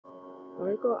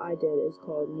article I did is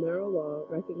called Neurolaw,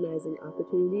 Recognizing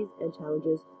Opportunities and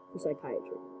Challenges for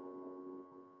Psychiatry.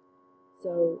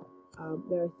 So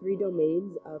there are 3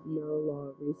 domains of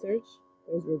neurolaw research.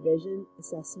 There's revision,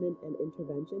 assessment, and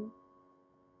intervention.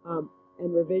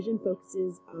 And revision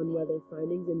focuses on whether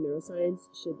findings in neuroscience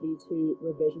should lead to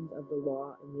revisions of the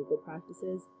law and legal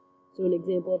practices. So an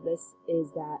example of this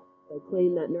is that the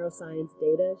claim that neuroscience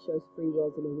data shows free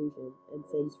will is an illusion, and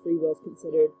since free will is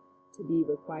considered to be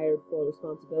required for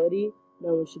responsibility,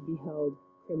 no one should be held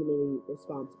criminally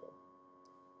responsible.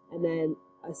 And then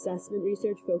assessment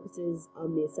research focuses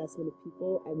on the assessment of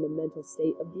people and the mental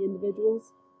state of the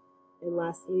individuals. And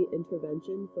lastly,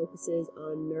 intervention focuses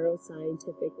on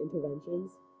neuroscientific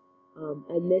interventions.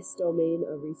 And this domain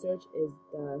of research is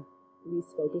the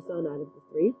least focused on out of the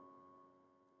 3.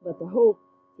 But the hope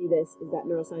through this is that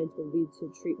neuroscience will lead to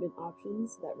treatment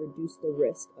options that reduce the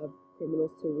risk of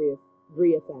criminals to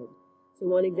reoffend. So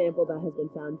one example that has been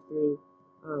found through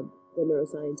the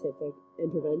neuroscientific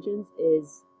interventions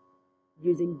is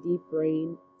using deep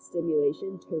brain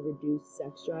stimulation to reduce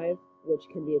sex drive, which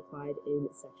can be applied in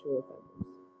sexual offenders.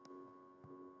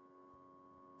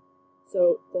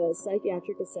 So the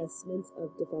psychiatric assessments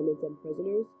of defendants and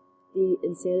prisoners. The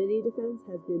insanity defense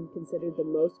has been considered the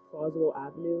most plausible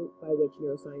avenue by which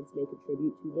neuroscience may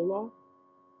contribute to the law.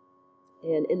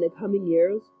 And in the coming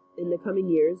years,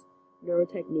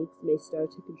 neurotechniques may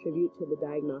start to contribute to the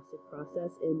diagnostic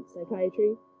process in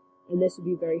psychiatry, and this would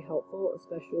be very helpful,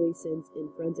 especially since in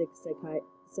forensic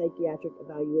psychiatric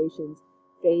evaluations,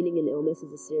 feigning an illness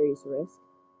is a serious risk,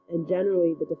 and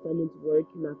generally the defendant's word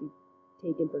cannot be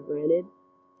taken for granted.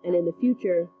 And in the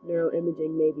future,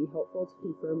 neuroimaging may be helpful to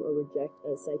confirm or reject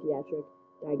a psychiatric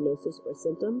diagnosis or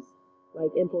symptoms,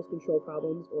 like impulse control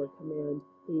problems or command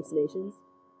hallucinations.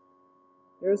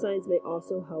 Neuroscience may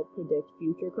also help predict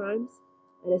future crimes.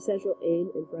 An essential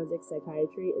aim in forensic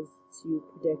psychiatry is to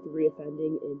predict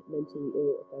reoffending in mentally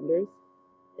ill offenders.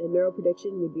 And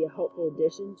neuroprediction would be a helpful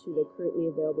addition to the currently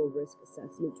available risk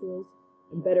assessment tools.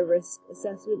 And better risk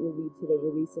assessment will lead to the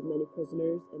release of many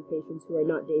prisoners and patients who are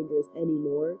not dangerous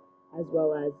anymore, as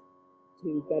well as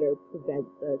to better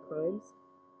prevent the crimes.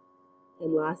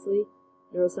 And lastly,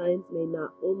 neuroscience may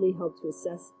not only help to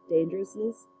assess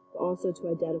dangerousness, but also to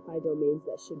identify domains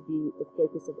that should be the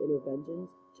focus of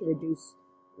interventions to reduce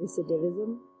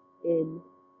recidivism in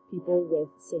people with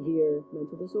severe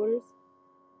mental disorders.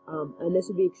 And this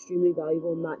would be extremely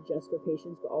valuable not just for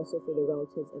patients, but also for their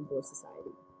relatives and for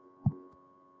society.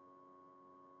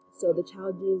 So the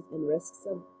challenges and risks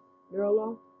of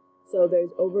neurolaw. So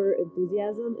there's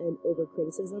over-enthusiasm and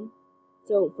over-criticism.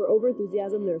 So for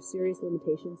over-enthusiasm, there are serious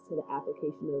limitations to the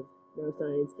application of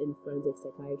neuroscience in forensic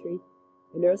psychiatry.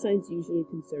 And neuroscience usually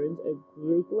concerns a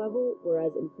group level,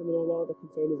 whereas in criminal law, the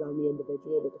concern is on the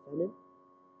individual, the defendant.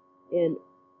 And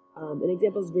an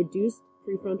example is reduced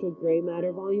prefrontal gray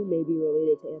matter volume may be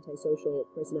related to antisocial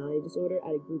personality disorder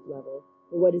at a group level.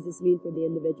 But what does this mean for the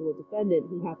individual defendant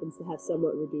who happens to have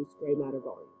somewhat reduced gray matter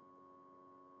volume?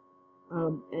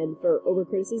 And for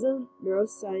overcriticism,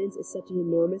 neuroscience is such an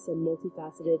enormous and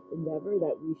multifaceted endeavor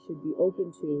that we should be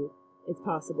open to its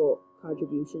possible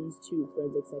contributions to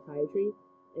forensic psychiatry.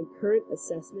 And current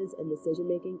assessments and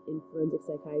decision-making in forensic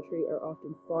psychiatry are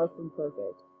often far from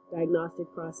perfect.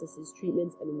 Diagnostic processes,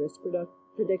 treatments, and risk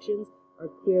predictions are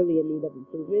clearly in need of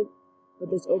improvement. But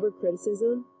this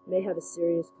overcriticism may have a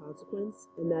serious consequence,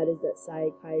 and that is that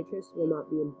psychiatrists will not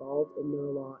be involved in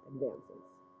neurolaw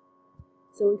advances.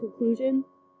 So in conclusion,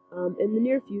 in the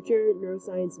near future,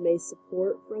 neuroscience may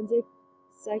support forensic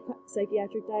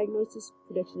psychiatric diagnosis,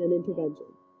 prediction, and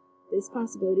intervention. This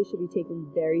possibility should be taken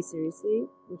very seriously,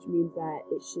 which means that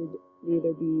it should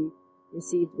neither be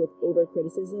received with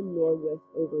over-criticism nor with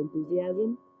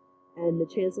over-enthusiasm, and the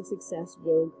chance of success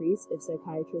will increase if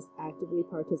psychiatrists actively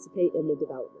participate in the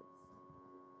development.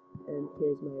 And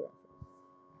here's my reference.